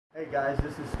Hey guys,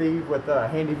 this is Steve with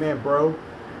Handyman Bro,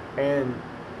 and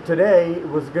today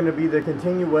was going to be the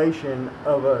continuation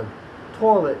of a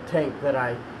toilet tank that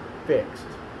I fixed,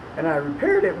 and I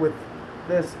repaired it with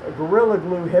this Gorilla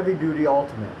Glue Heavy Duty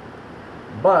Ultimate,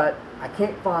 but I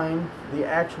can't find the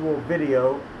actual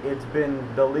video. It's been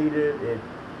deleted.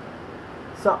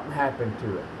 Something happened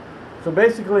to it. So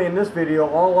basically in this video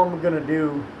all I'm going to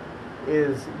do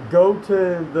is go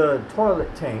to the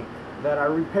toilet tank that I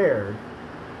repaired.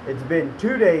 It's been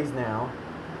 2 days now,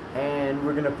 and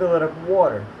we're going to fill it up with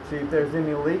water, see if there's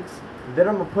any leaks. Then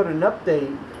I'm going to put an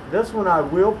update. This one I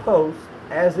will post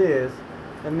as is,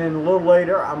 and then a little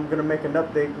later I'm going to make an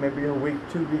update, maybe a week,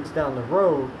 2 weeks down the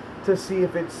road, to see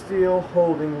if it's still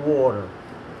holding water.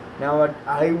 Now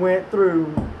I went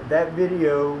through that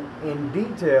video in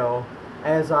detail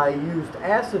as I used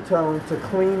acetone to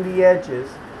clean the edges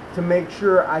to make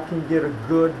sure I can get a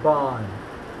good bond.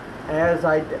 As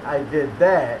I did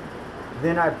that,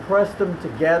 then I pressed them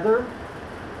together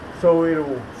so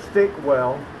it'll stick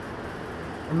well.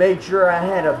 Made sure I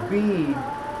had a bead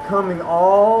coming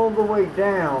all the way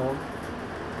down,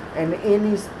 and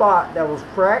any spot that was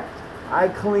cracked, I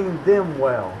cleaned them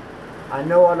well. I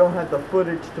know I don't have the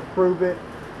footage to prove it,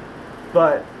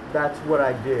 but that's what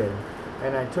I did.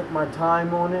 And I took my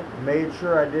time on it, made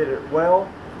sure I did it well.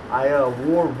 I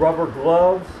wore rubber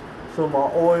gloves so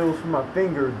my oils from my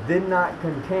finger did not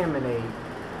contaminate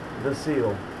the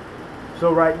seal.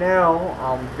 So right now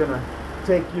I'm gonna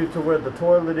take you to where the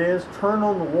toilet is, turn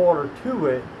on the water to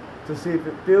it to see if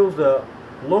it fills up,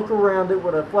 look around it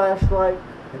with a flashlight,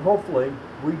 and hopefully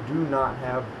we do not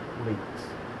have leaks.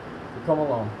 So come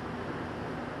along.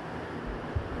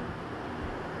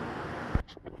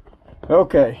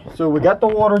 Okay, so we got the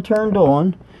water turned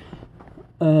on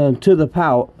to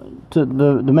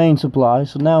the main supply.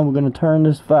 So now we're going to turn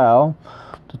this valve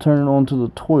to turn it on to the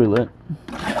toilet.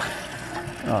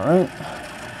 Alright,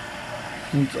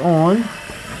 it's on,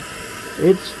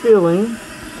 it's filling,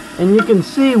 and you can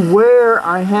see where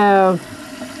I have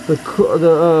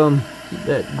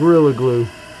that Gorilla Glue.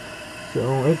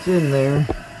 So it's in there,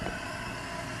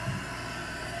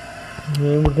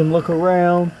 and we can look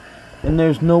around, and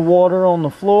there's no water on the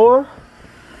floor,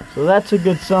 so that's a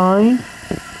good sign.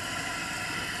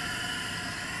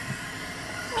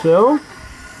 So,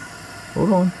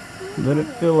 hold on, let it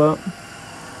fill up.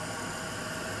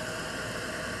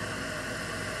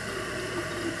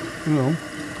 You know,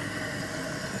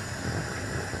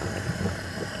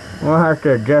 we'll have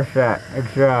to adjust that.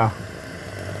 It's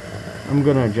I'm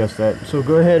gonna adjust that. So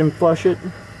go ahead and flush it.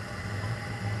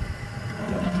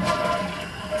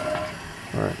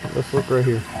 Alright, let's look right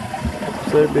here.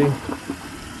 So it'd be,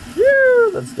 yeah,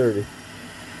 that's dirty.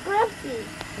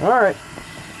 Alright.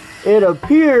 It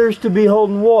appears to be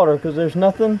holding water because there's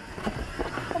nothing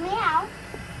coming out.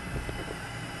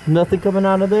 Nothing coming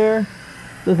out of there.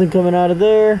 Nothing coming out of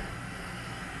there.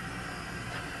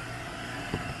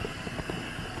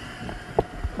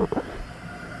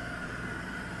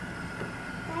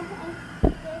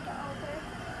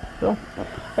 So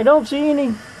I don't see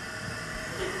any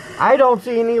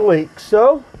leaks,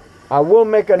 so I will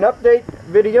make an update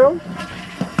video.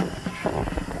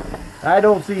 I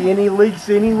don't see any leaks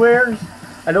anywhere.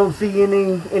 I don't see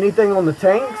anything on the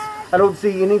tanks. I don't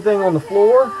see anything on the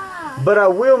floor. But I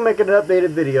will make an updated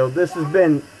video. This has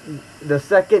been the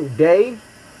second day,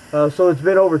 so it's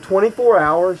been over 24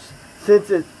 hours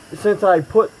since I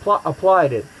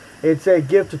applied it. It said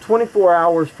give to 24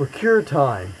 hours for cure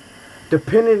time,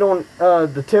 depending on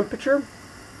the temperature.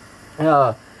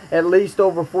 At least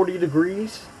over 40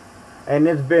 degrees, and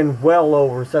it's been well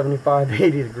over 75,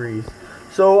 80 degrees.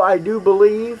 So I do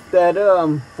believe that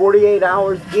 48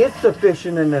 hours is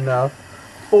sufficient and enough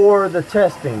for the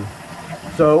testing.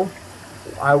 So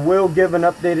I will give an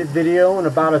updated video in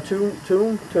about a two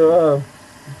to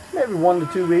maybe 1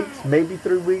 to 2 weeks, maybe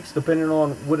 3 weeks, depending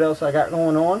on what else I got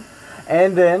going on.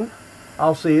 And then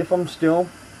I'll see if I'm still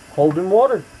holding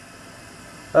water.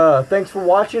 Thanks for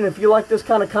watching. If you like this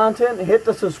kind of content, hit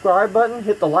the subscribe button,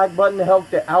 hit the like button to help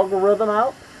the algorithm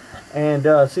out. And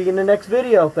see you in the next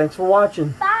video. Thanks for watching.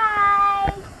 Bye.